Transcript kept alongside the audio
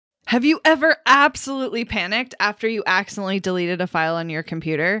Have you ever absolutely panicked after you accidentally deleted a file on your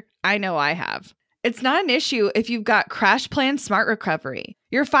computer? I know I have. It's not an issue if you've got CrashPlan Smart Recovery.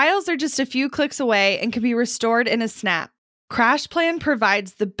 Your files are just a few clicks away and can be restored in a snap. CrashPlan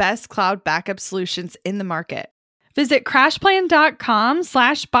provides the best cloud backup solutions in the market. Visit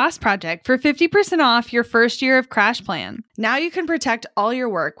crashplan.com/bossproject for 50% off your first year of CrashPlan. Now you can protect all your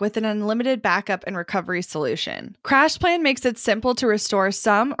work with an unlimited backup and recovery solution. CrashPlan makes it simple to restore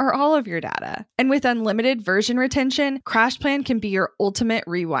some or all of your data. And with unlimited version retention, CrashPlan can be your ultimate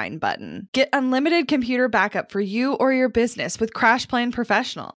rewind button. Get unlimited computer backup for you or your business with CrashPlan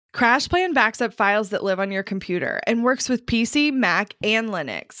Professional. CrashPlan backs up files that live on your computer and works with PC, Mac, and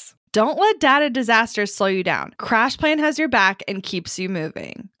Linux. Don't let data disasters slow you down. CrashPlan has your back and keeps you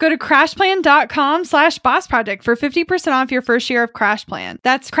moving. Go to crashplan.com/bossproject for 50% off your first year of CrashPlan.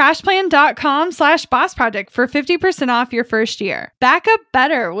 That's crashplan.com/bossproject for 50% off your first year. Back up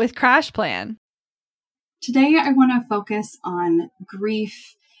better with CrashPlan. Today, I want to focus on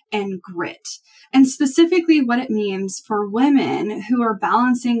grief and grit, and specifically what it means for women who are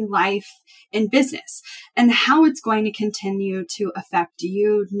balancing life and business, and how it's going to continue to affect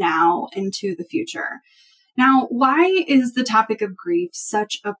you now into the future. Now, why is the topic of grief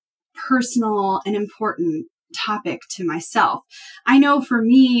such a personal and important topic to myself? I know for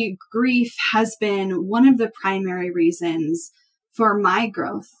me, grief has been one of the primary reasons for my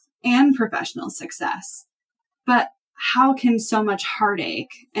growth and professional success. But how can so much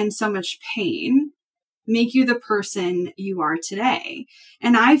heartache and so much pain make you the person you are today?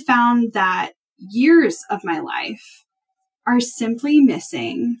 And I found that years of my life are simply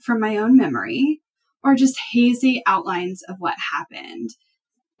missing from my own memory or just hazy outlines of what happened.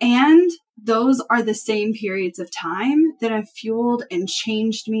 And those are the same periods of time that have fueled and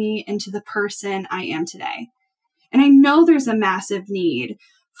changed me into the person I am today. And I know there's a massive need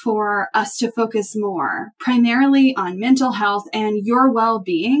for us to focus more primarily on mental health and your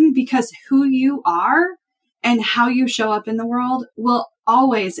well-being, because who you are and how you show up in the world will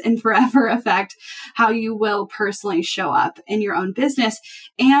always and forever affect how you will personally show up in your own business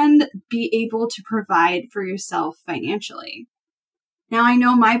and be able to provide for yourself financially. Now, I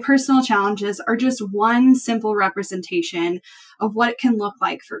know my personal challenges are just one simple representation of what it can look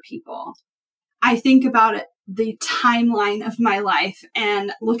like for people. I think about it, the timeline of my life,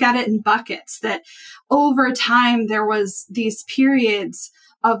 and look at it in buckets that over time there was these periods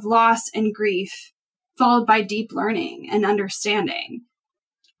of loss and grief followed by deep learning and understanding.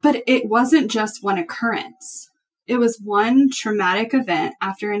 But it wasn't just one occurrence. It was one traumatic event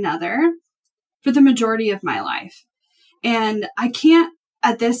after another for the majority of my life. And I can't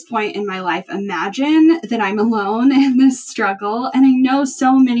at this point in my life imagine that I'm alone in this struggle. And I know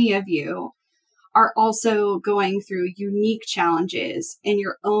so many of you are also going through unique challenges in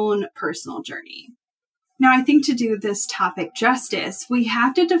your own personal journey. Now, I think to do this topic justice, we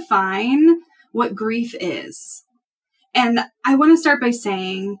have to define what grief is. And I want to start by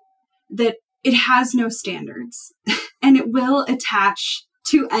saying that it has no standards and it will attach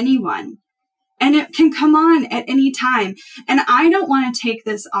to anyone. And it can come on at any time. And I don't want to take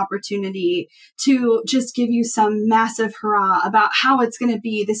this opportunity to just give you some massive hurrah about how it's going to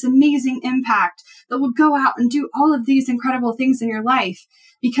be this amazing impact that will go out and do all of these incredible things in your life,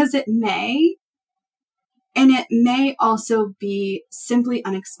 because it may, and it may also be simply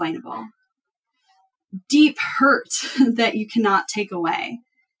unexplainable. Deep hurt that you cannot take away.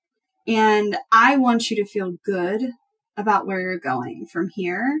 And I want you to feel good about where you're going from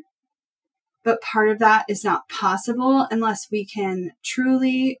here. But part of that is not possible unless we can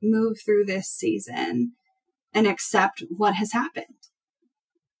truly move through this season and accept what has happened.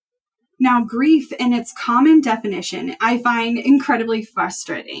 Now, grief in its common definition, I find incredibly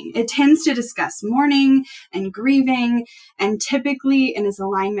frustrating. It tends to discuss mourning and grieving, and typically in its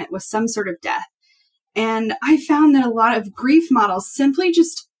alignment with some sort of death. And I found that a lot of grief models simply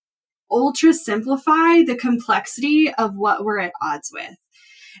just ultra simplify the complexity of what we're at odds with.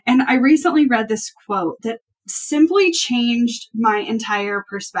 And I recently read this quote that simply changed my entire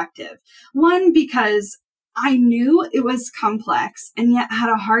perspective. One, because I knew it was complex and yet had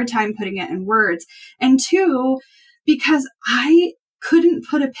a hard time putting it in words. And two, because I couldn't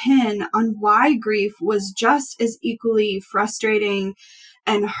put a pin on why grief was just as equally frustrating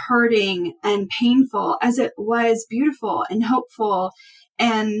and hurting and painful as it was beautiful and hopeful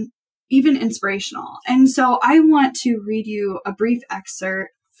and even inspirational. And so I want to read you a brief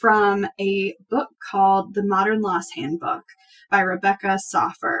excerpt from a book called The Modern Loss Handbook by Rebecca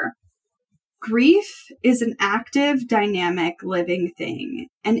Soffer. Grief is an active, dynamic, living thing,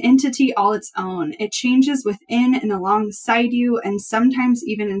 an entity all its own. It changes within and alongside you, and sometimes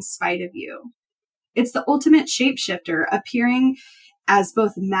even in spite of you. It's the ultimate shapeshifter, appearing as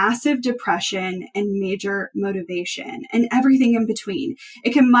both massive depression and major motivation, and everything in between.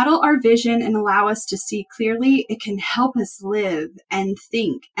 It can muddle our vision and allow us to see clearly. It can help us live and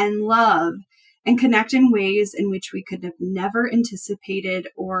think and love and connect in ways in which we could have never anticipated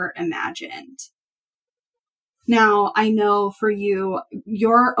or imagined. Now, I know for you,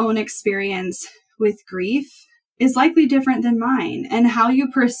 your own experience with grief is likely different than mine, and how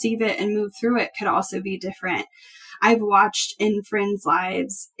you perceive it and move through it could also be different. I've watched in friends'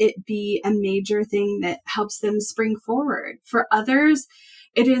 lives it be a major thing that helps them spring forward. For others,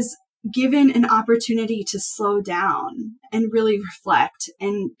 it is given an opportunity to slow down and really reflect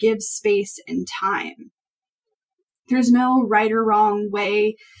and give space and time. There's no right or wrong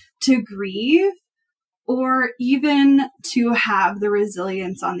way to grieve or even to have the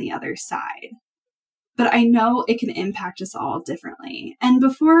resilience on the other side. But I know it can impact us all differently. And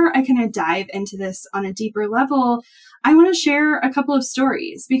before I kind of dive into this on a deeper level, I want to share a couple of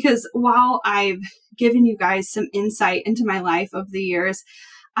stories, because while I've given you guys some insight into my life over the years,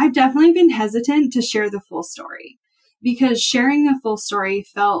 I've definitely been hesitant to share the full story, because sharing the full story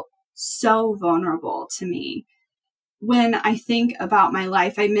felt so vulnerable to me. When I think about my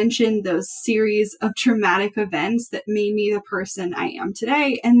life, I mentioned those series of traumatic events that made me the person I am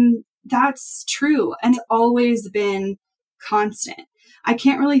today. And that's true. And it's always been constant. I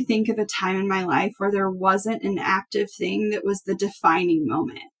can't really think of a time in my life where there wasn't an active thing that was the defining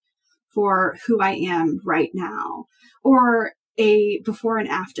moment for who I am right now, or a before and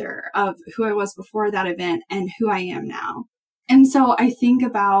after of who I was before that event and who I am now. And so I think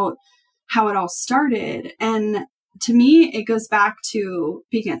about how it all started, and to me, it goes back to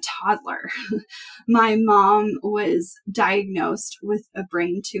being a toddler. My mom was diagnosed with a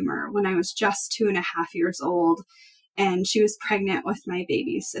brain tumor when I was just 2.5 years old, and she was pregnant with my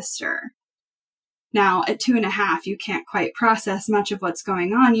baby sister. Now, at 2.5, you can't quite process much of what's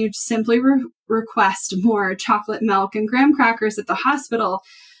going on. You simply request more chocolate milk and graham crackers at the hospital.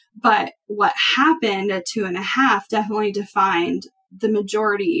 But what happened at 2.5 definitely defined the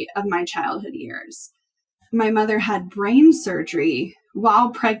majority of my childhood years. My mother had brain surgery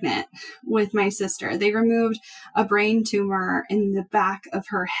while pregnant with my sister. They removed a brain tumor in the back of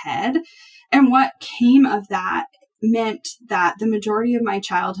her head. And what came of that meant that the majority of my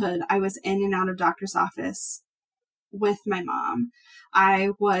childhood, I was in and out of doctor's office with my mom. I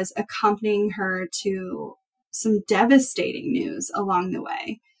was accompanying her to some devastating news along the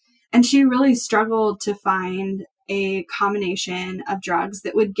way. And she really struggled to find a combination of drugs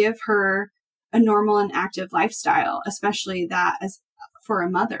that would give her a normal and active lifestyle, especially that as for a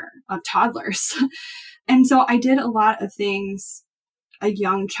mother of toddlers. And so I did a lot of things a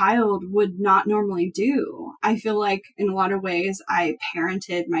young child would not normally do. I feel like in a lot of ways, I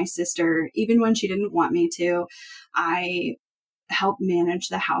parented my sister, even when she didn't want me to. I helped manage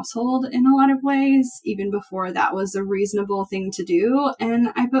the household in a lot of ways, even before that was a reasonable thing to do. And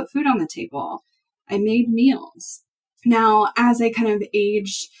I put food on the table. I made meals. Now, as I kind of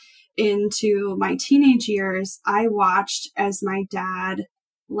aged into my teenage years, I watched as my dad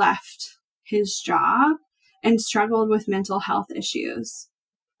left his job and struggled with mental health issues.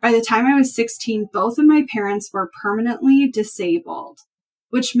 By the time I was 16, both of my parents were permanently disabled,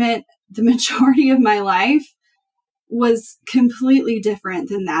 which meant the majority of my life was completely different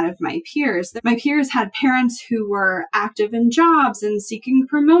than that of my peers. My peers had parents who were active in jobs and seeking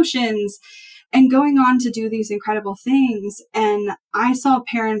promotions and going on to do these incredible things. And I saw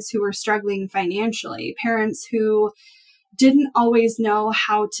parents who were struggling financially, parents who didn't always know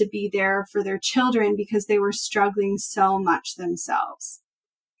how to be there for their children because they were struggling so much themselves.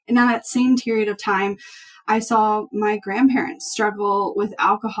 And in that same period of time, I saw my grandparents struggle with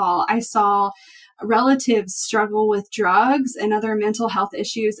alcohol. I saw relatives struggle with drugs and other mental health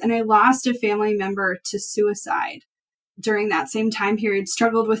issues. And I lost a family member to suicide during that same time period,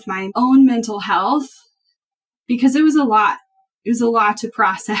 struggled with my own mental health because it was a lot. It was a lot to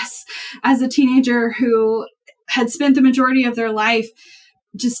process as a teenager who had spent the majority of their life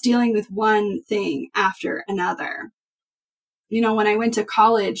just dealing with one thing after another. You know, when I went to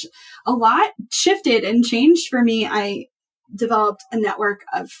college, a lot shifted and changed for me. I developed a network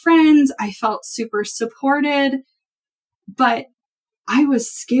of friends. I felt super supported, but I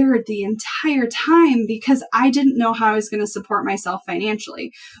was scared the entire time because I didn't know how I was going to support myself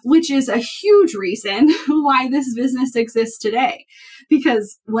financially, which is a huge reason why this business exists today.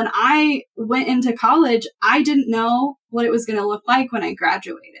 Because when I went into college, I didn't know what it was going to look like when I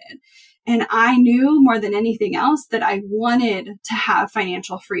graduated. And I knew more than anything else that I wanted to have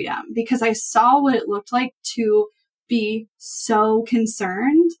financial freedom because I saw what it looked like to be so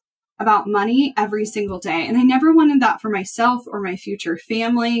concerned about money every single day. And I never wanted that for myself or my future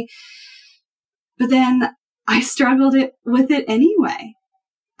family. But then I struggled with it anyway.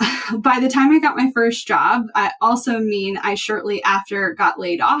 By the time I got my first job, I also mean I shortly after got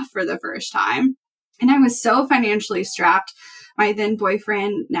laid off for the first time. And I was so financially strapped. My then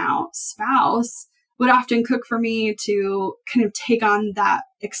boyfriend, now spouse, would often cook for me to kind of take on that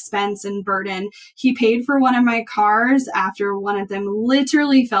expense and burden. He paid for one of my cars after one of them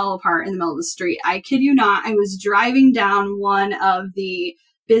literally fell apart in the middle of the street. I kid you not. I was driving down one of the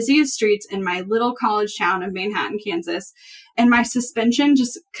busiest streets in my little college town of Manhattan, Kansas, and my suspension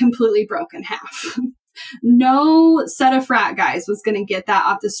just completely broke in half. No set of frat guys was going to get that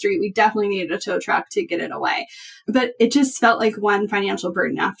off the street. We definitely needed a tow truck to get it away. But it just felt like one financial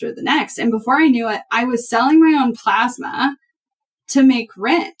burden after the next. And before I knew it, I was selling my own plasma to make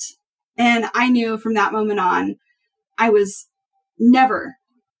rent. And I knew from that moment on, I was never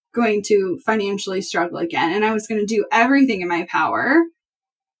going to financially struggle again. And I was going to do everything in my power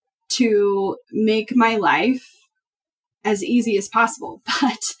to make my life as easy as possible.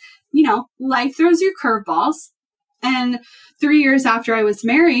 But you know, life throws you curveballs. And 3 years after I was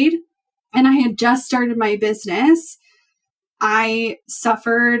married and I had just started my business, I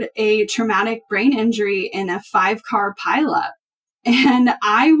suffered a traumatic brain injury in a 5-car pileup. And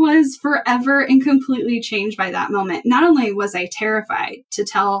I was forever and completely changed by that moment. Not only was I terrified to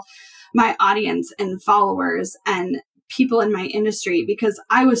tell my audience and followers and people in my industry because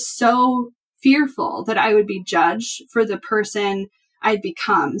I was so fearful that I would be judged for the person I'd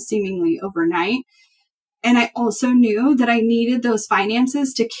become seemingly overnight. And I also knew that I needed those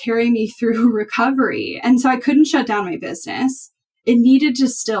finances to carry me through recovery. And so I couldn't shut down my business. It needed to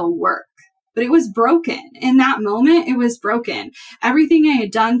still work, but it was broken. In that moment, it was broken. Everything I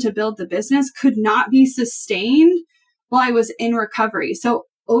had done to build the business could not be sustained while I was in recovery. So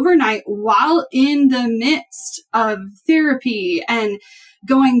overnight, while in the midst of therapy and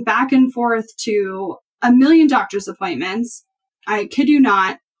going back and forth to a million doctor's appointments, I kid you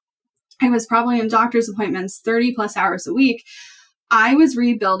not, I was probably in doctor's appointments 30 plus hours a week. I was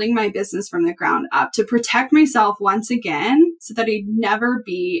rebuilding my business from the ground up to protect myself once again so that I'd never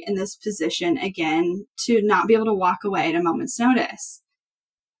be in this position again to not be able to walk away at a moment's notice.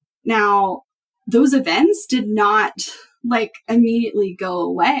 Now, those events did not immediately go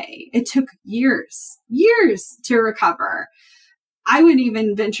away. It took years to recover. I would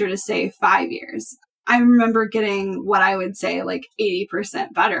even venture to say 5 years. I remember getting what I would say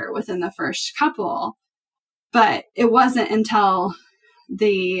 80% better within the first couple, but it wasn't until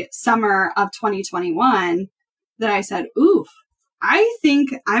the summer of 2021 that I said, oof, I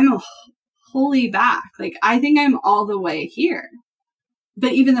think I'm wholly back. I think I'm all the way here.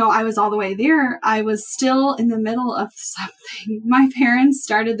 But even though I was all the way there, I was still in the middle of something. My parents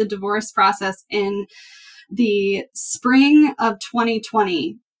started the divorce process in the spring of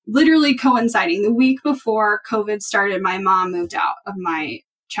 2020. Literally coinciding the week before COVID started, my mom moved out of my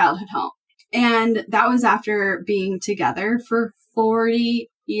childhood home. And that was after being together for 40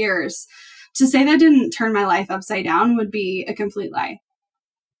 years. To say that didn't turn my life upside down would be a complete lie.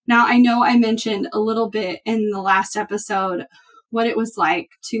 Now, I know I mentioned a little bit in the last episode what it was like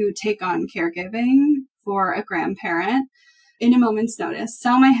to take on caregiving for a grandparent in a moment's notice,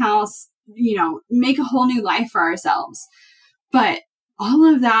 sell my house, make a whole new life for ourselves. But all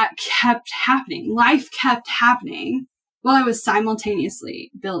of that kept happening. Life kept happening while I was simultaneously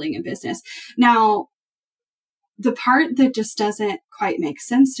building a business. Now, the part that just doesn't quite make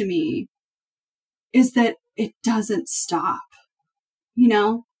sense to me is that it doesn't stop.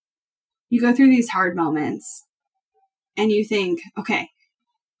 You go through these hard moments and you think, okay,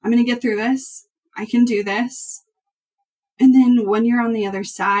 I'm going to get through this. I can do this. And then when you're on the other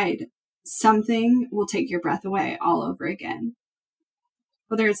side, something will take your breath away all over again.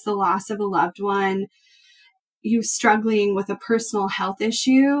 Whether it's the loss of a loved one, you struggling with a personal health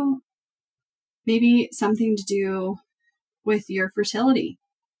issue, maybe something to do with your fertility.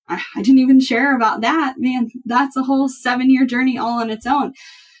 I didn't even share about that. Man, that's a whole 7-year journey all on its own.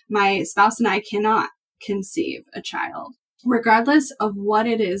 My spouse and I cannot conceive a child. Regardless of what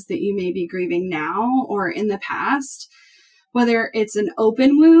it is that you may be grieving now or in the past, whether it's an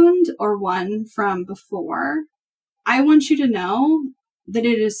open wound or one from before, I want you to know that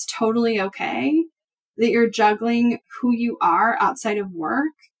it is totally okay that you're juggling who you are outside of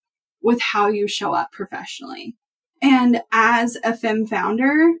work with how you show up professionally. And as a FEM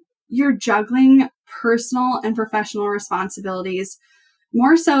founder, you're juggling personal and professional responsibilities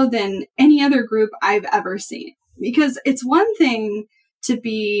more so than any other group I've ever seen. Because it's one thing to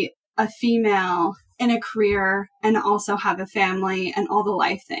be a female in a career and also have a family and all the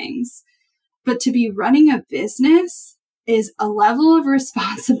life things. But to be running a business is a level of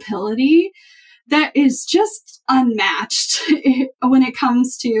responsibility that is just unmatched when it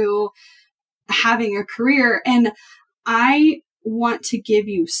comes to having a career. And I want to give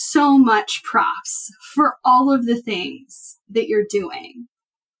you so much props for all of the things that you're doing.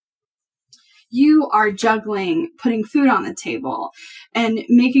 You are juggling putting food on the table and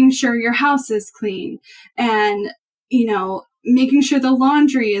making sure your house is clean and, making sure the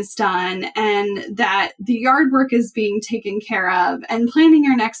laundry is done and that the yard work is being taken care of and planning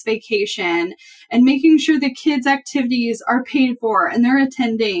your next vacation and making sure the kids' activities are paid for and they're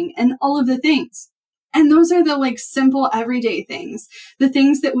attending and all of the things. And those are the simple everyday things, the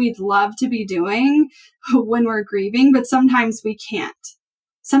things that we'd love to be doing when we're grieving, but sometimes we can't.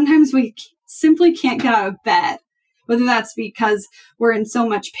 Sometimes we simply can't get out of bed, whether that's because we're in so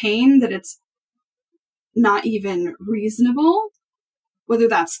much pain that it's not even reasonable, whether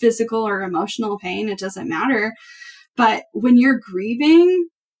that's physical or emotional pain, it doesn't matter. But when you're grieving,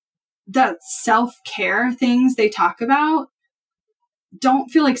 the self-care things they talk about don't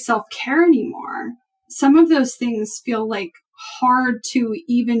feel like self-care anymore. Some of those things feel hard to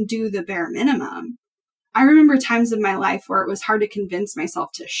even do the bare minimum. I remember times in my life where it was hard to convince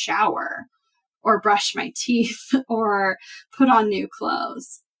myself to shower or brush my teeth or put on new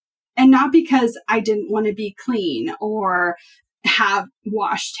clothes. And not because I didn't want to be clean or have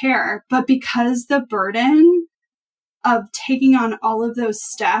washed hair, but because the burden of taking on all of those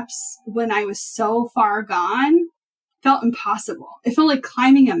steps when I was so far gone felt impossible. It felt like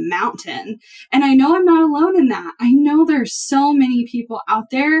climbing a mountain. And I know I'm not alone in that. I know there's so many people out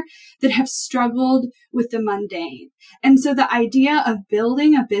there that have struggled with the mundane. And so the idea of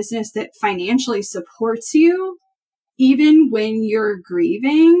building a business that financially supports you, even when you're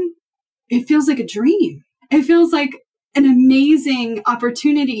grieving, it feels like a dream. It feels like an amazing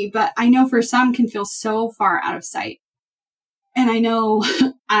opportunity, but I know for some can feel so far out of sight. And I know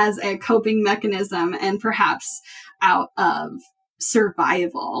as a coping mechanism and perhaps out of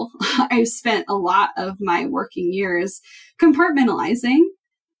survival, I've spent a lot of my working years compartmentalizing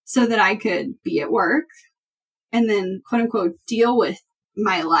so that I could be at work and then quote unquote deal with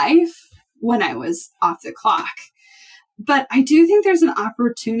my life when I was off the clock. But I do think there's an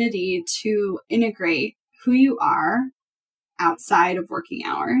opportunity to integrate who you are outside of working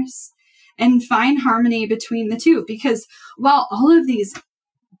hours and find harmony between the two. Because while all of these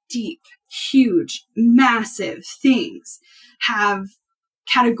deep, huge, massive things have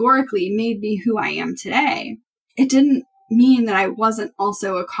categorically made me who I am today, it didn't mean that I wasn't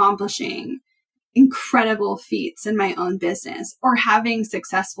also accomplishing incredible feats in my own business or having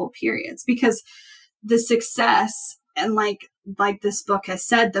successful periods. Because the success and like this book has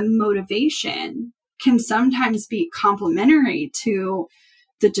said, the motivation can sometimes be complementary to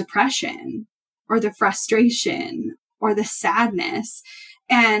the depression or the frustration or the sadness.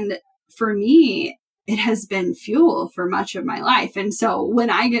 And for me, it has been fuel for much of my life. And so when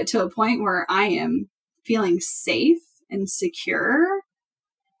I get to a point where I am feeling safe and secure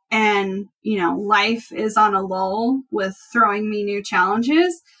and, life is on a lull with throwing me new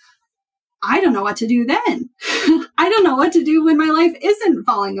challenges, I don't know what to do then. I don't know what to do when my life isn't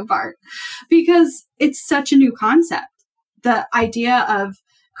falling apart because it's such a new concept. The idea of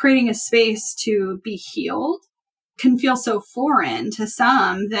creating a space to be healed can feel so foreign to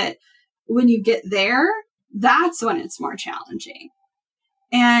some that when you get there, that's when it's more challenging.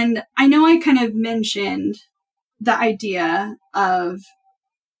 And I know I kind of mentioned the idea of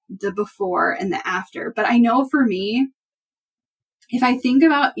the before and the after, but I know for me, if I think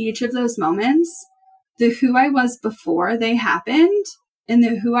about each of those moments, the who I was before they happened and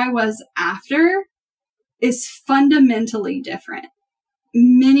the who I was after is fundamentally different.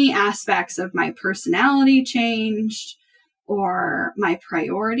 Many aspects of my personality changed, or my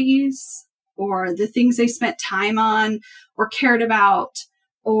priorities, or the things I spent time on, or cared about,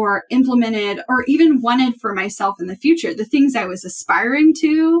 or implemented, or even wanted for myself in the future. The things I was aspiring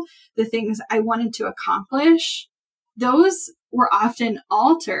to, the things I wanted to accomplish, those were often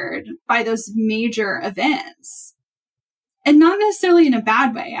altered by those major events. And not necessarily in a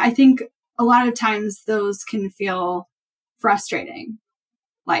bad way. I think a lot of times those can feel frustrating.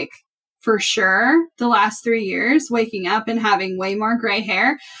 Like, for sure, the last 3 years, waking up and having way more gray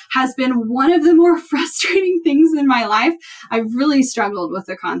hair has been one of the more frustrating things in my life. I've really struggled with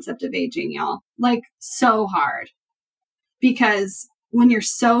the concept of aging, y'all. So hard. Because when you're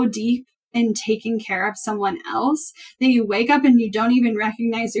so deep in taking care of someone else that you wake up and you don't even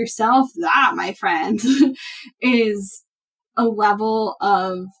recognize yourself, that, my friend, is a level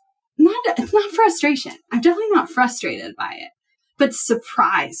of it's not frustration. I'm definitely not frustrated by it, but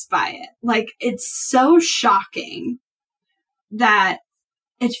surprised by it. Like, it's so shocking that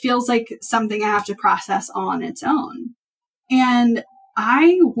it feels like something I have to process all on its own. And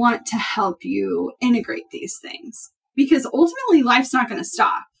I want to help you integrate these things, because ultimately life's not going to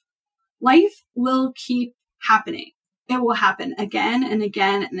stop. Life will keep happening. It will happen again and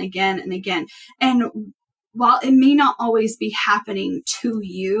again and again and again. And while it may not always be happening to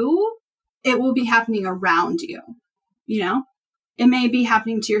you, it will be happening around you. You know, it may be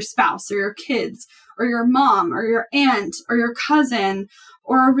happening to your spouse or your kids or your mom or your aunt or your cousin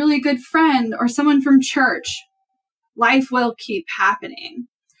or a really good friend or someone from church. Life will keep happening.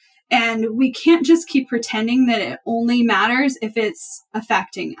 And we can't just keep pretending that it only matters if it's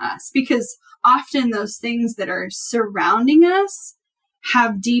affecting us, because often those things that are surrounding us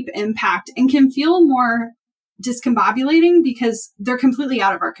have deep impact and can feel more discombobulating because they're completely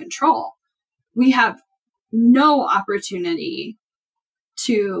out of our control. We have no opportunity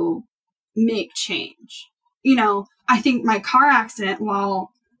to make change. You know, I think my car accident,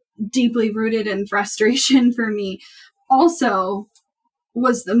 while deeply rooted in frustration for me, also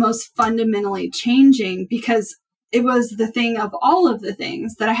was the most fundamentally changing, because it was the thing of all of the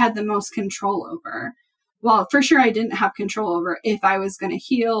things that I had the most control over. Well, for sure, I didn't have control over if I was going to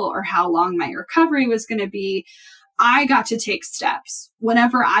heal or how long my recovery was going to be. I got to take steps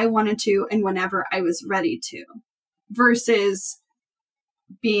whenever I wanted to and whenever I was ready to, versus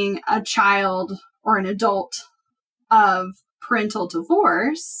being a child or an adult of parental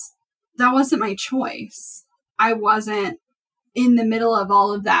divorce. That wasn't my choice. I wasn't in the middle of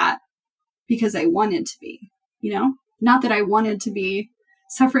all of that because I wanted to be, you know, not that I wanted to be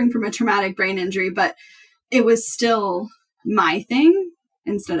suffering from a traumatic brain injury, but it was still my thing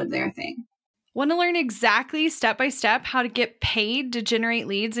instead of their thing. Want to learn exactly step by step how to get paid to generate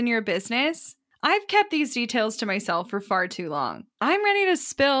leads in your business? I've kept these details to myself for far too long. I'm ready to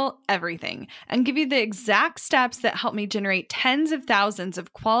spill everything and give you the exact steps that help me generate tens of thousands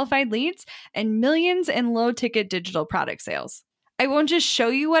of qualified leads and millions in low-ticket digital product sales. I won't just show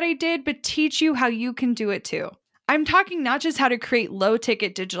you what I did, but teach you how you can do it too. I'm talking not just how to create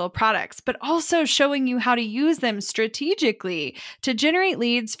low-ticket digital products, but also showing you how to use them strategically to generate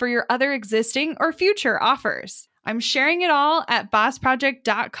leads for your other existing or future offers. I'm sharing it all at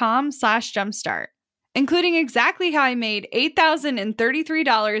bossproject.com/jumpstart, including exactly how I made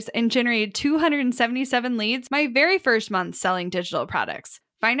 $8,033 and generated 277 leads my very first month selling digital products.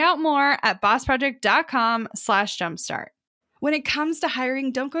 Find out more at bossproject.com/jumpstart. When it comes to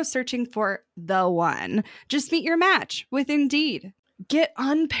hiring, don't go searching for the one. Just meet your match with Indeed. Get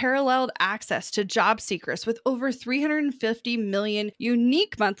unparalleled access to job seekers with over 350 million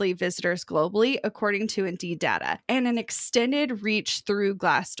unique monthly visitors globally, according to Indeed data, and an extended reach through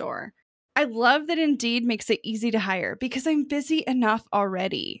Glassdoor. I love that Indeed makes it easy to hire because I'm busy enough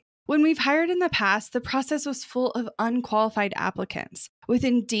already. When we've hired in the past, the process was full of unqualified applicants. With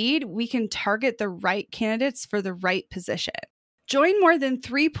Indeed, we can target the right candidates for the right position. Join more than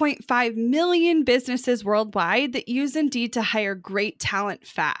 3.5 million businesses worldwide that use Indeed to hire great talent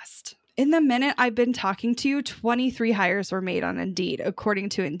fast. In the minute I've been talking to you, 23 hires were made on Indeed, according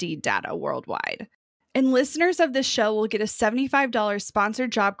to Indeed data worldwide. And listeners of this show will get a $75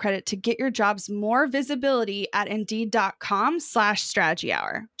 sponsored job credit to get your jobs more visibility at Indeed.com/Strategy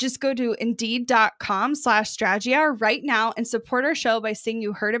Hour. Just go to Indeed.com/Strategy Hour right now and support our show by saying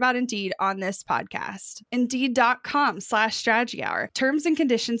you heard about Indeed on this podcast. Indeed.com/Strategy Hour. Terms and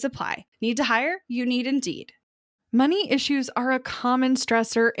conditions apply. Need to hire? You need Indeed. Money issues are a common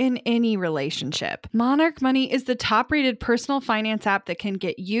stressor in any relationship. Monarch Money is the top-rated personal finance app that can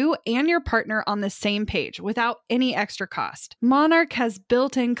get you and your partner on the same page without any extra cost. Monarch has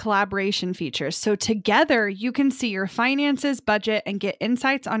built-in collaboration features, so together you can see your finances, budget, and get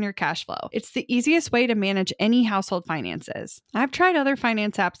insights on your cash flow. It's the easiest way to manage any household finances. I've tried other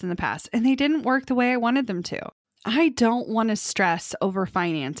finance apps in the past, and they didn't work the way I wanted them to. I don't want to stress over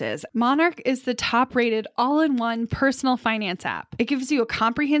finances. Monarch is the top-rated all-in-one personal finance app. It gives you a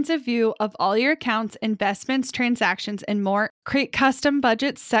comprehensive view of all your accounts, investments, transactions, and more. Create custom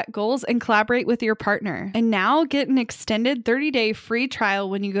budgets, set goals, and collaborate with your partner. And now get an extended 30-day free trial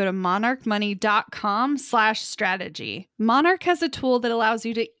when you go to monarchmoney.com/strategy. Monarch has a tool that allows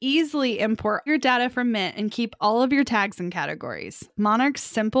you to easily import your data from Mint and keep all of your tags and categories. Monarch's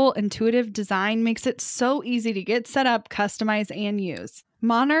simple, intuitive design makes it so easy to get set up, customize, and use.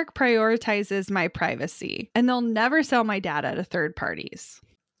 Monarch prioritizes my privacy, and they'll never sell my data to third parties.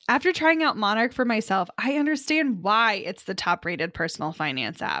 After trying out Monarch for myself, I understand why it's the top-rated personal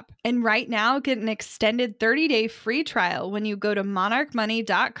finance app. And right now, get an extended 30-day free trial when you go to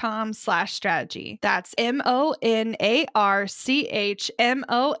monarchmoney.com/strategy. That's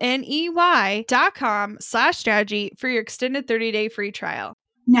MONARCHMONEY.com/strategy for your extended 30-day free trial.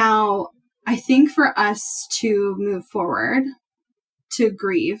 Now, I think for us to move forward, to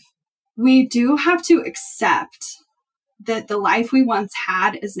grieve, we do have to accept that the life we once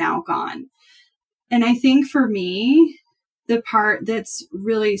had is now gone. And I think for me, the part that's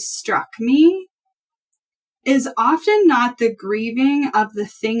really struck me is often not the grieving of the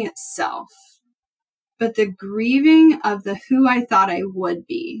thing itself, but the grieving of the who I thought I would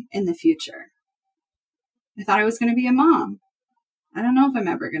be in the future. I thought I was going to be a mom. I don't know if I'm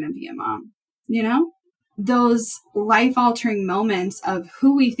ever going to be a mom, you know? Those life-altering moments of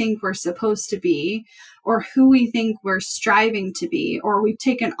who we think we're supposed to be, or who we think we're striving to be, or we've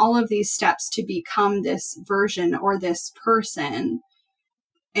taken all of these steps to become this version or this person.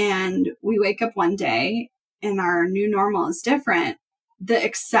 And we wake up one day and our new normal is different. The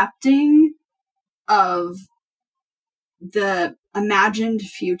accepting of the imagined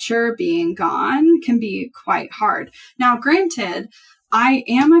future being gone can be quite hard. Now, granted, I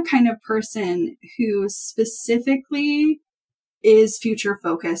am a kind of person who specifically is future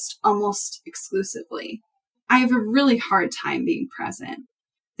focused almost exclusively. I have a really hard time being present.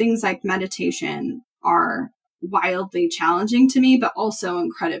 Things like meditation are wildly challenging to me, but also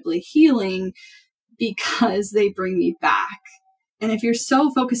incredibly healing because they bring me back. And if you're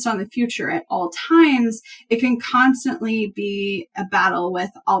so focused on the future at all times, it can constantly be a battle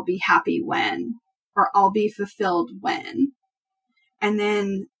with I'll be happy when, or I'll be fulfilled when. And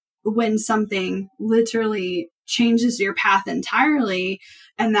then when something literally changes your path entirely,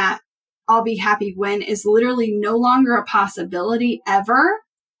 and that I'll be happy when is literally no longer a possibility ever,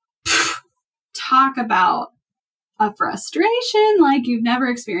 talk about a frustration like you've never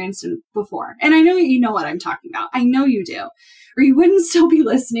experienced before. And I know you know what I'm talking about. I know you do, or you wouldn't still be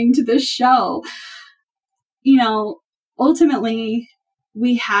listening to this show. You know, ultimately,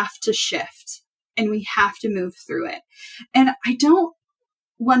 we have to shift and we have to move through it. And I don't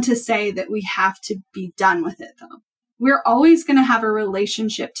want to say that we have to be done with it, though. We're always going to have a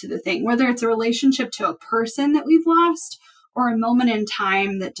relationship to the thing, whether it's a relationship to a person that we've lost or a moment in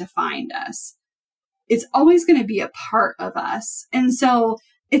time that defined us. It's always going to be a part of us. And so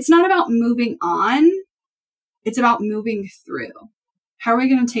it's not about moving on. It's about moving through. How are we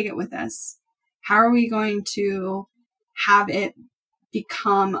going to take it with us? How are we going to have it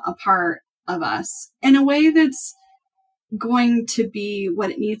become a part of us in a way that's going to be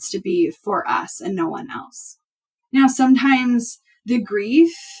what it needs to be for us and no one else? Now, sometimes the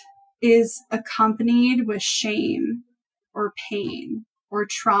grief is accompanied with shame or pain or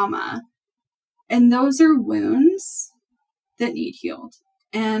trauma. And those are wounds that need healed.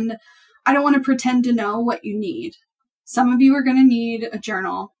 And I don't want to pretend to know what you need. Some of you are going to need a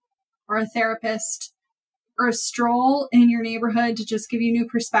journal or a therapist or a stroll in your neighborhood to just give you new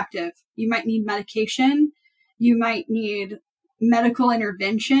perspective. You might need medication. You might need medical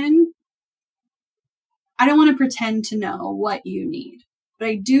intervention. I don't want to pretend to know what you need, but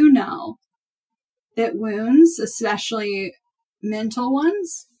I do know that wounds, especially mental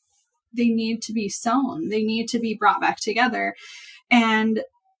ones, they need to be sewn. They need to be brought back together. And,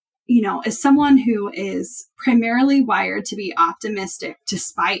 you know, as someone who is primarily wired to be optimistic,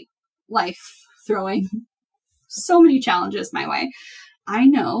 despite life throwing so many challenges my way, I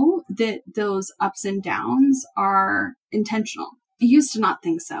know that those ups and downs are intentional. I used to not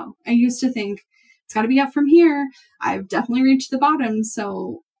think so. I used to think it's got to be up from here. I've definitely reached the bottom,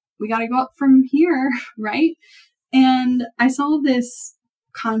 so we got to go up from here, right? And I saw this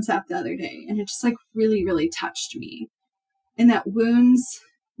concept the other day, and it just like really, really touched me. And that wounds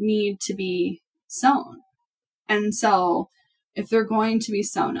need to be sewn. And so if they're going to be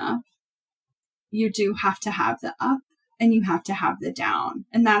sewn up, you do have to have the up and you have to have the down.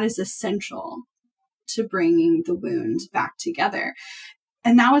 And that is essential to bringing the wound back together.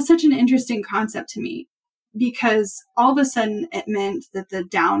 And that was such an interesting concept to me, because all of a sudden it meant that the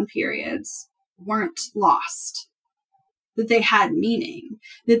down periods weren't lost, that they had meaning,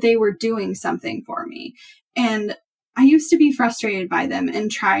 that they were doing something for me. And I used to be frustrated by them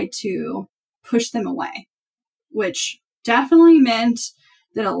and try to push them away, which definitely meant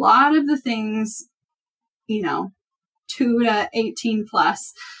that a lot of the things, 2 to 18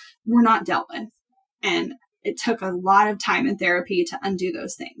 plus, were not dealt with. And it took a lot of time in therapy to undo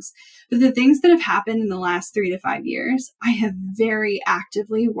those things. But the things that have happened in the last 3 to 5 years, I have very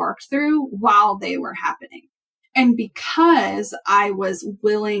actively worked through while they were happening. And because I was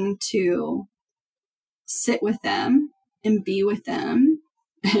willing to sit with them and be with them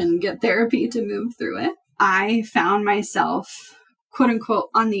and get therapy to move through it, I found myself, quote unquote,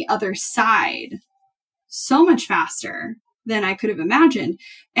 on the other side so much faster than I could have imagined,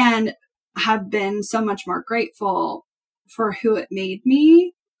 and have been so much more grateful for who it made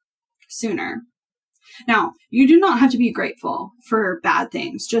me sooner. Now, you do not have to be grateful for bad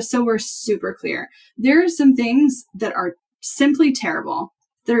things, just so we're super clear. There are some things that are simply terrible,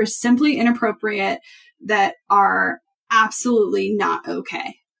 that are simply inappropriate, that are absolutely not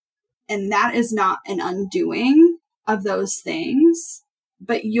okay. And that is not an undoing of those things,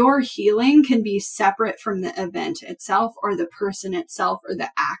 but your healing can be separate from the event itself or the person itself or the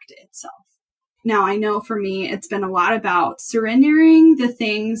act itself. Now, I know for me, it's been a lot about surrendering the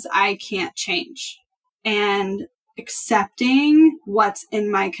things I can't change and accepting what's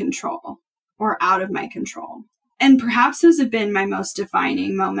in my control or out of my control. And perhaps those have been my most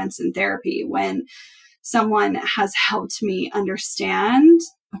defining moments in therapy, when someone has helped me understand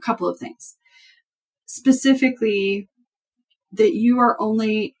a couple of things. Specifically, that you are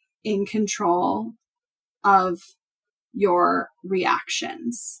only in control of your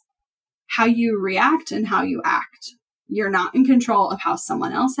reactions, how you react and how you act. You're not in control of how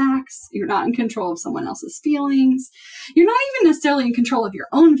someone else acts. You're not in control of someone else's feelings. You're not even necessarily in control of your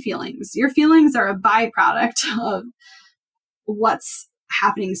own feelings. Your feelings are a byproduct of what's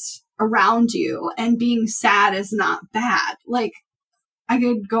happening around you, and being sad is not bad. Like, I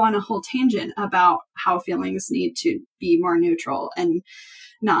could go on a whole tangent about how feelings need to be more neutral and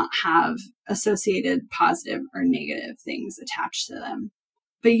not have associated positive or negative things attached to them.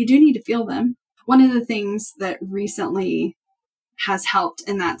 But you do need to feel them. One of the things that recently has helped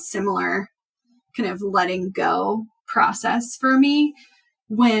in that similar kind of letting go process for me,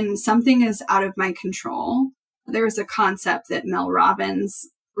 when something is out of my control, there's a concept that Mel Robbins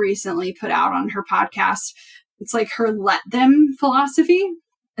recently put out on her podcast. It's like her let them philosophy,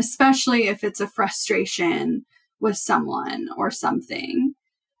 especially if it's a frustration with someone or something,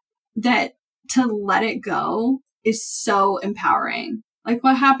 that to let it go is so empowering. Like,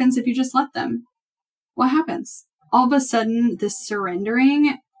 what happens if you just let them? What happens? All of a sudden, this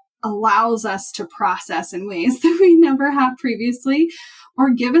surrendering allows us to process in ways that we never have previously,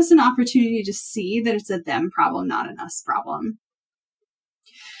 or give us an opportunity to see that it's a them problem, not an us problem.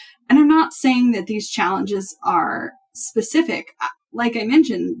 And I'm not saying that these challenges are specific. Like I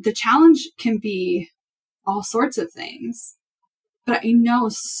mentioned, the challenge can be all sorts of things. But I know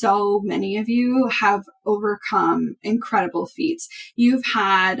so many of you have overcome incredible feats. You've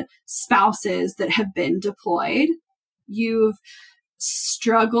had spouses that have been deployed. You've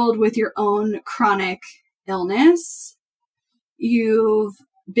struggled with your own chronic illness. You've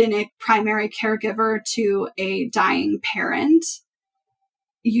been a primary caregiver to a dying parent.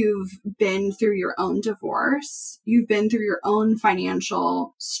 You've been through your own divorce. You've been through your own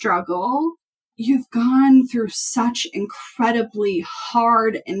financial struggle. You've gone through such incredibly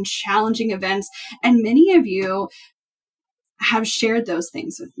hard and challenging events, and many of you have shared those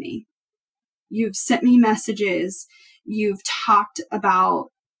things with me. You've sent me messages. You've talked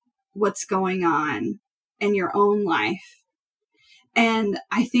about what's going on in your own life. And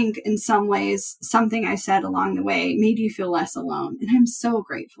I think in some ways, something I said along the way made you feel less alone. And I'm so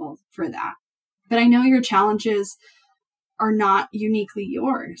grateful for that. But I know your challenges are not uniquely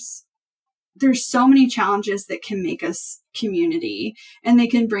yours. There's so many challenges that can make us community, and they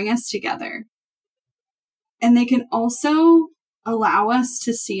can bring us together. And they can also allow us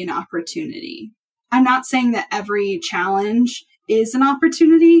to see an opportunity. I'm not saying that every challenge is an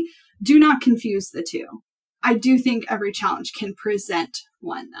opportunity. Do not confuse the two. I do think every challenge can present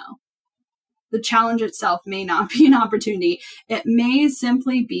one, though. The challenge itself may not be an opportunity. It may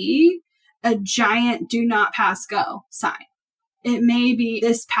simply be a giant do not pass go sign. It may be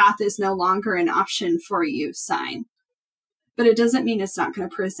this path is no longer an option for you sign. But it doesn't mean it's not going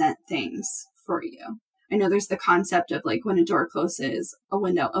to present things for you. I know there's the concept of like when a door closes, a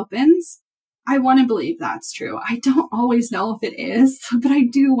window opens. I want to believe that's true. I don't always know if it is, but I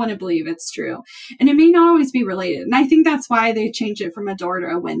do want to believe it's true. And it may not always be related. And I think that's why they changed it from a door to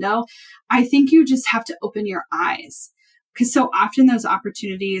a window. I think you just have to open your eyes, because so often those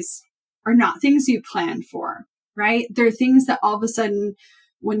opportunities are not things you plan for, right? They're things that all of a sudden,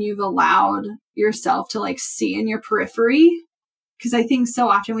 when you've allowed yourself to like see in your periphery, because I think so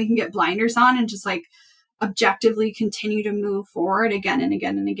often we can get blinders on and just like objectively continue to move forward again and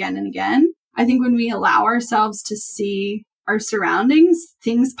again and again and again. I think when we allow ourselves to see our surroundings,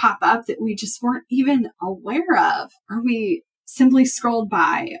 things pop up that we just weren't even aware of, or we simply scrolled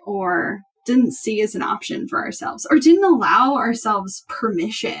by or didn't see as an option for ourselves, or didn't allow ourselves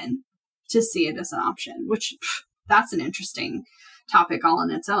permission to see it as an option, which that's an interesting topic all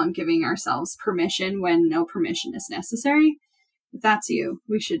on its own, giving ourselves permission when no permission is necessary. If that's you,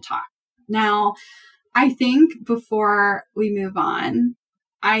 we should talk. Now, I think before we move on,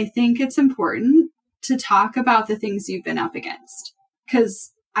 I think it's important to talk about the things you've been up against,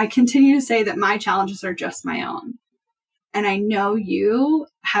 because I continue to say that my challenges are just my own. And I know you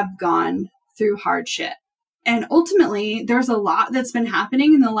have gone through hard shit. And ultimately, there's a lot that's been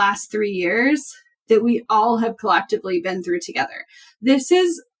happening in the last 3 years that we all have collectively been through together. This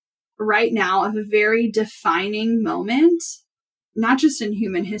is right now a very defining moment, not just in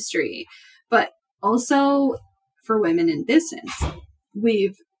human history, but also for women in business.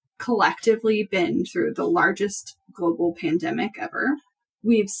 We've collectively been through the largest global pandemic ever.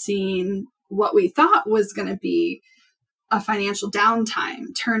 We've seen what we thought was going to be a financial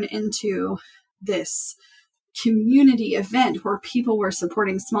downtime turn into this community event where people were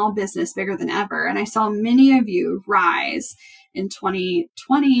supporting small business bigger than ever. And I saw many of you rise in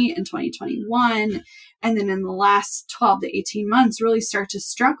 2020 and 2021. And then in the last 12 to 18 months, really start to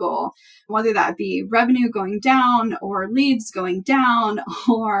struggle, whether that be revenue going down or leads going down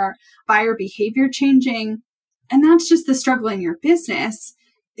or buyer behavior changing. And that's just the struggle in your business.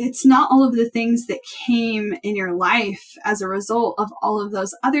 It's not all of the things that came in your life as a result of all of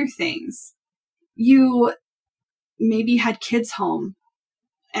those other things. You maybe had kids home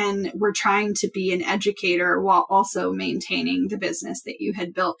and were trying to be an educator while also maintaining the business that you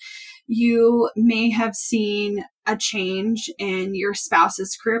had built. You may have seen a change in your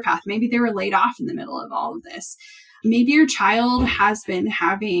spouse's career path. Maybe they were laid off in the middle of all of this. Maybe your child has been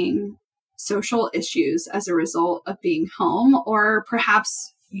having social issues as a result of being home, or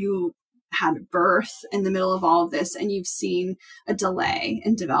perhaps you had birth in the middle of all of this and you've seen a delay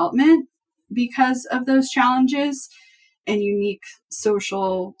in development because of those challenges and unique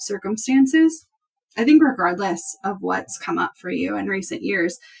social circumstances. I think regardless of what's come up for you in recent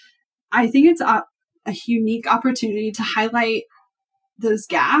years, I think it's a unique opportunity to highlight those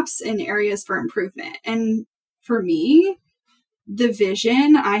gaps and areas for improvement. And for me, the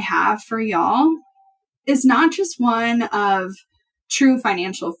vision I have for y'all is not just one of true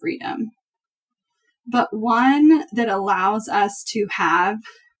financial freedom, but one that allows us to have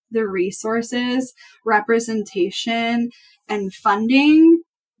the resources, representation, and funding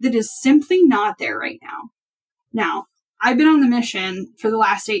that is simply not there right now. Now, I've been on the mission for the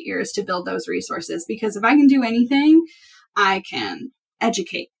last 8 years to build those resources, because if I can do anything, I can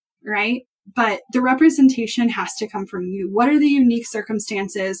educate, right? But the representation has to come from you. What are the unique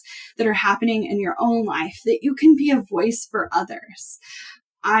circumstances that are happening in your own life that you can be a voice for others?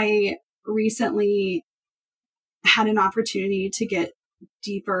 I recently had an opportunity to get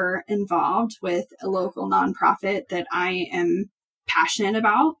deeper involved with a local nonprofit that I am passionate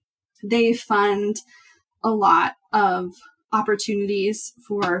about. They fund a lot of opportunities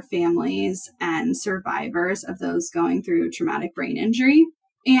for families and survivors of those going through traumatic brain injury.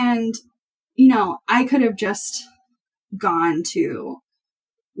 And, you know, I could have just gone to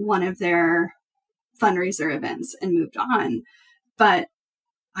one of their fundraiser events and moved on. But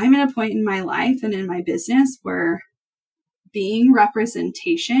I'm at a point in my life and in my business where being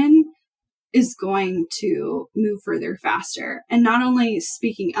representation is going to move further faster. And not only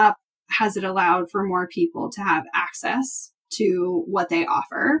speaking up has it allowed for more people to have access to what they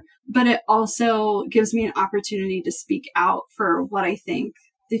offer, but it also gives me an opportunity to speak out for what I think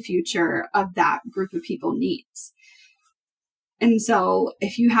the future of that group of people needs. And so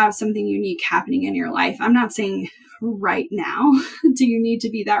if you have something unique happening in your life, I'm not saying right now do you need to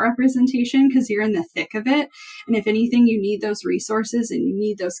be that representation, because you're in the thick of it. And if anything, you need those resources and you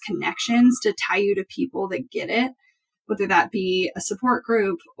need those connections to tie you to people that get it, whether that be a support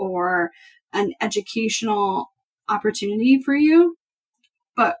group or an educational opportunity for you.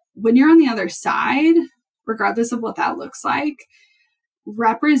 But when you're on the other side, regardless of what that looks like,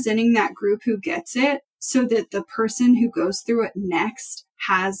 representing that group who gets it so that the person who goes through it next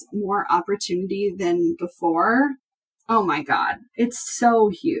has more opportunity than before. Oh my God, it's so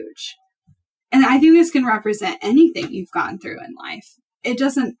huge. And I think this can represent anything you've gone through in life. It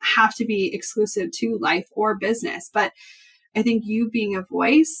doesn't have to be exclusive to life or business, but I think you being a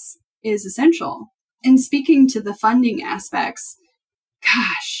voice is essential. And speaking to the funding aspects,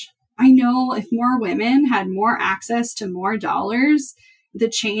 gosh, I know if more women had more access to more dollars, the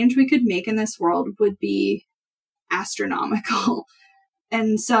change we could make in this world would be astronomical.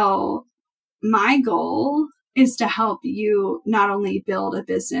 And so my goal is to help you not only build a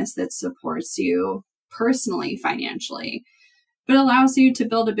business that supports you personally, financially, but allows you to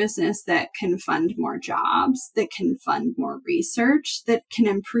build a business that can fund more jobs, that can fund more research, that can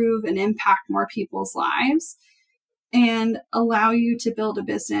improve and impact more people's lives, and allow you to build a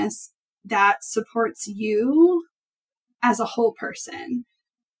business that supports you as a whole person.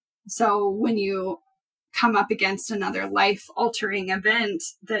 So when you come up against another life-altering event,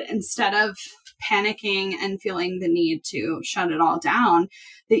 that instead of panicking and feeling the need to shut it all down,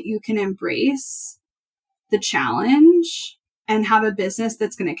 that you can embrace the challenge and have a business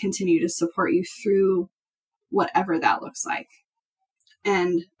that's going to continue to support you through whatever that looks like.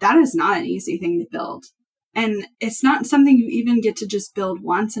 And that is not an easy thing to build. And it's not something you even get to just build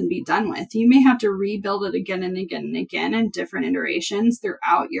once and be done with. You may have to rebuild it again and again and again in different iterations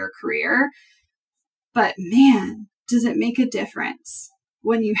throughout your career. But man, does it make a difference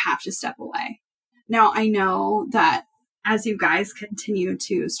when you have to step away. Now, I know that as you guys continue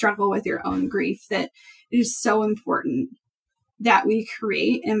to struggle with your own grief, that it is so important that we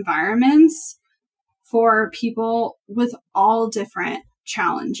create environments for people with all different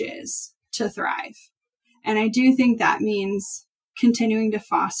challenges to thrive. And I do think that means continuing to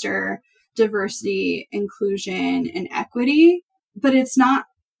foster diversity, inclusion, and equity, but it's not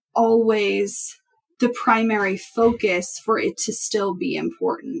always the primary focus for it to still be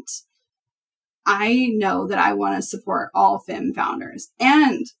important. I know that I want to support all FEM founders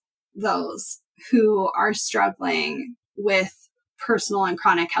and those who are struggling with personal and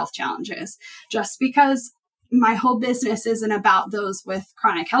chronic health challenges. Just because my whole business isn't about those with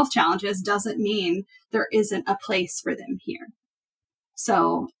chronic health challenges doesn't mean there isn't a place for them here.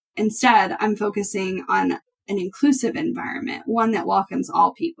 So instead, I'm focusing on an inclusive environment, one that welcomes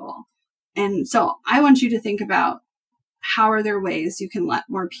all people. And so I want you to think about, how are there ways you can let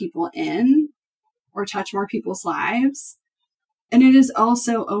more people in or touch more people's lives? And it is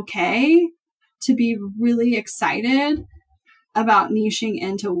also okay to be really excited about niching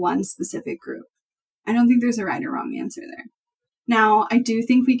into one specific group. I don't think there's a right or wrong answer there. Now, I do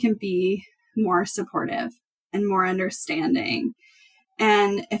think we can be more supportive and more understanding.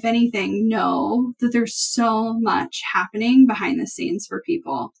 And if anything, know that there's so much happening behind the scenes for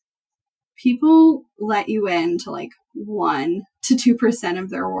people. People let you into like 1 to 2% of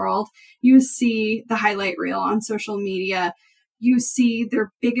their world. You see the highlight reel on social media. You see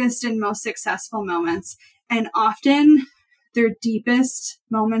their biggest and most successful moments. And often their deepest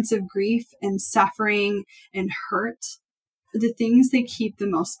moments of grief and suffering and hurt, the things they keep the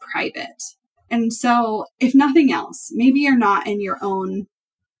most private. And so if nothing else, maybe you're not in your own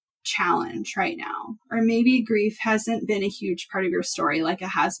challenge right now, or maybe grief hasn't been a huge part of your story like it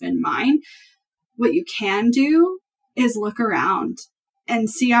has been mine. What you can do is look around and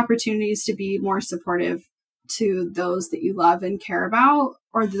see opportunities to be more supportive to those that you love and care about,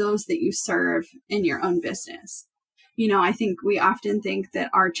 or those that you serve in your own business. You know, I think we often think that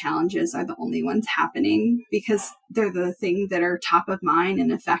our challenges are the only ones happening because they're the thing that are top of mind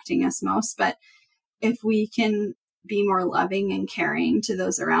and affecting us most. But if we can be more loving and caring to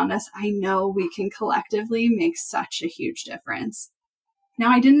those around us, I know we can collectively make such a huge difference. Now,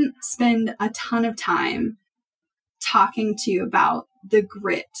 I didn't spend a ton of time talking to you about the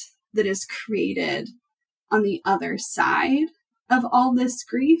grit that is created on the other side of all this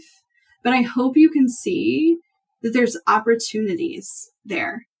grief, but I hope you can see that there's opportunities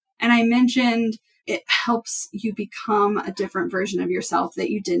there. And I mentioned it helps you become a different version of yourself that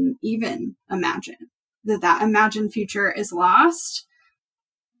you didn't even imagine. That imagined future is lost,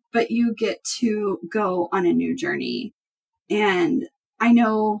 but you get to go on a new journey. And I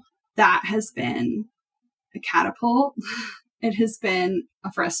know that has been a catapult. It has been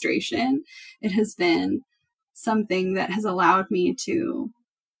a frustration. It has been something that has allowed me to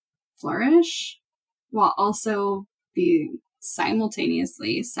flourish while also be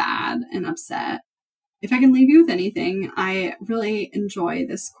simultaneously sad and upset. If I can leave you with anything, I really enjoy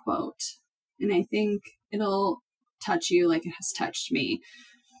this quote, and I think it'll touch you like it has touched me.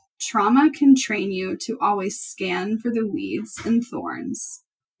 Trauma can train you to always scan for the weeds and thorns.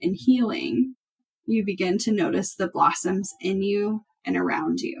 In healing, you begin to notice the blossoms in you and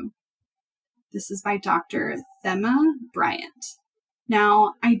around you. This is by Dr. Thema Bryant.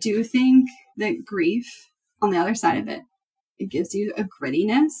 Now, I do think that grief, on the other side of it, it gives you a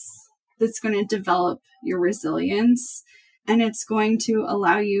grittiness that's going to develop your resilience, and it's going to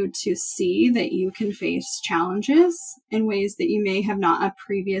allow you to see that you can face challenges in ways that you may have not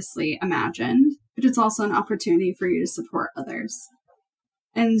previously imagined, but it's also an opportunity for you to support others.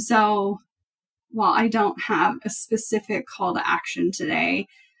 And so, while I don't have a specific call to action today,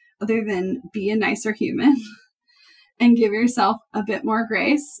 other than be a nicer human and give yourself a bit more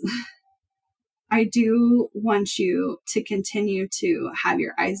grace, I do want you to continue to have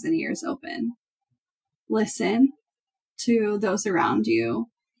your eyes and ears open. Listen to those around you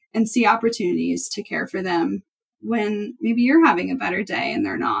and see opportunities to care for them when maybe you're having a better day and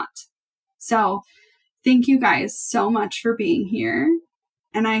they're not. So thank you guys so much for being here.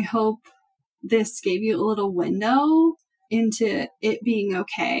 And I hope this gave you a little window into it being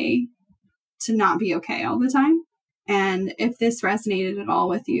okay to not be okay all the time. And if this resonated at all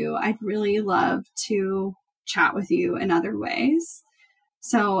with you, I'd really love to chat with you in other ways.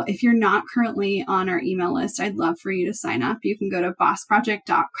 So if you're not currently on our email list, I'd love for you to sign up. You can go to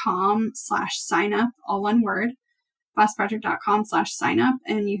bossproject.com/sign up, all one word, bossproject.com/sign up,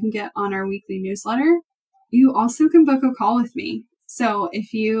 and you can get on our weekly newsletter. You also can book a call with me. So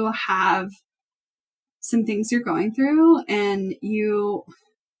if you have some things you're going through and you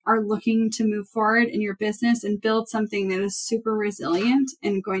are looking to move forward in your business and build something that is super resilient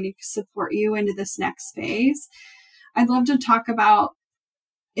and going to support you into this next phase, I'd love to talk about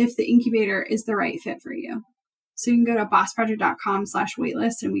if the incubator is the right fit for you. So you can go to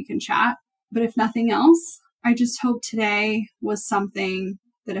bossproject.com/waitlist and we can chat. But if nothing else, I just hope today was something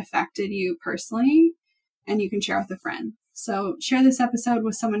that affected you personally and you can share with a friend. So share this episode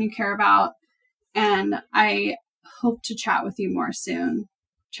with someone you care about, and I hope to chat with you more soon.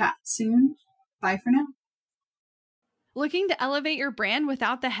 Chat soon. Bye for now. Looking to elevate your brand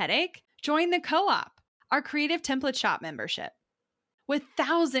without the headache? Join the Co-op, our creative template shop membership. With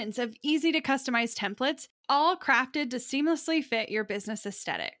thousands of easy to customize templates, all crafted to seamlessly fit your business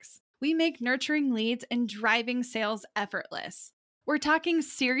aesthetics, we make nurturing leads and driving sales effortless. We're talking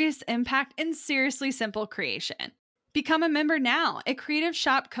serious impact and seriously simple creation. Become a member now at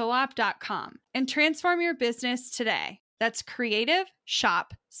creativeshopcoop.com and transform your business today. That's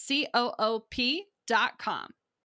creativeshopcoop.com.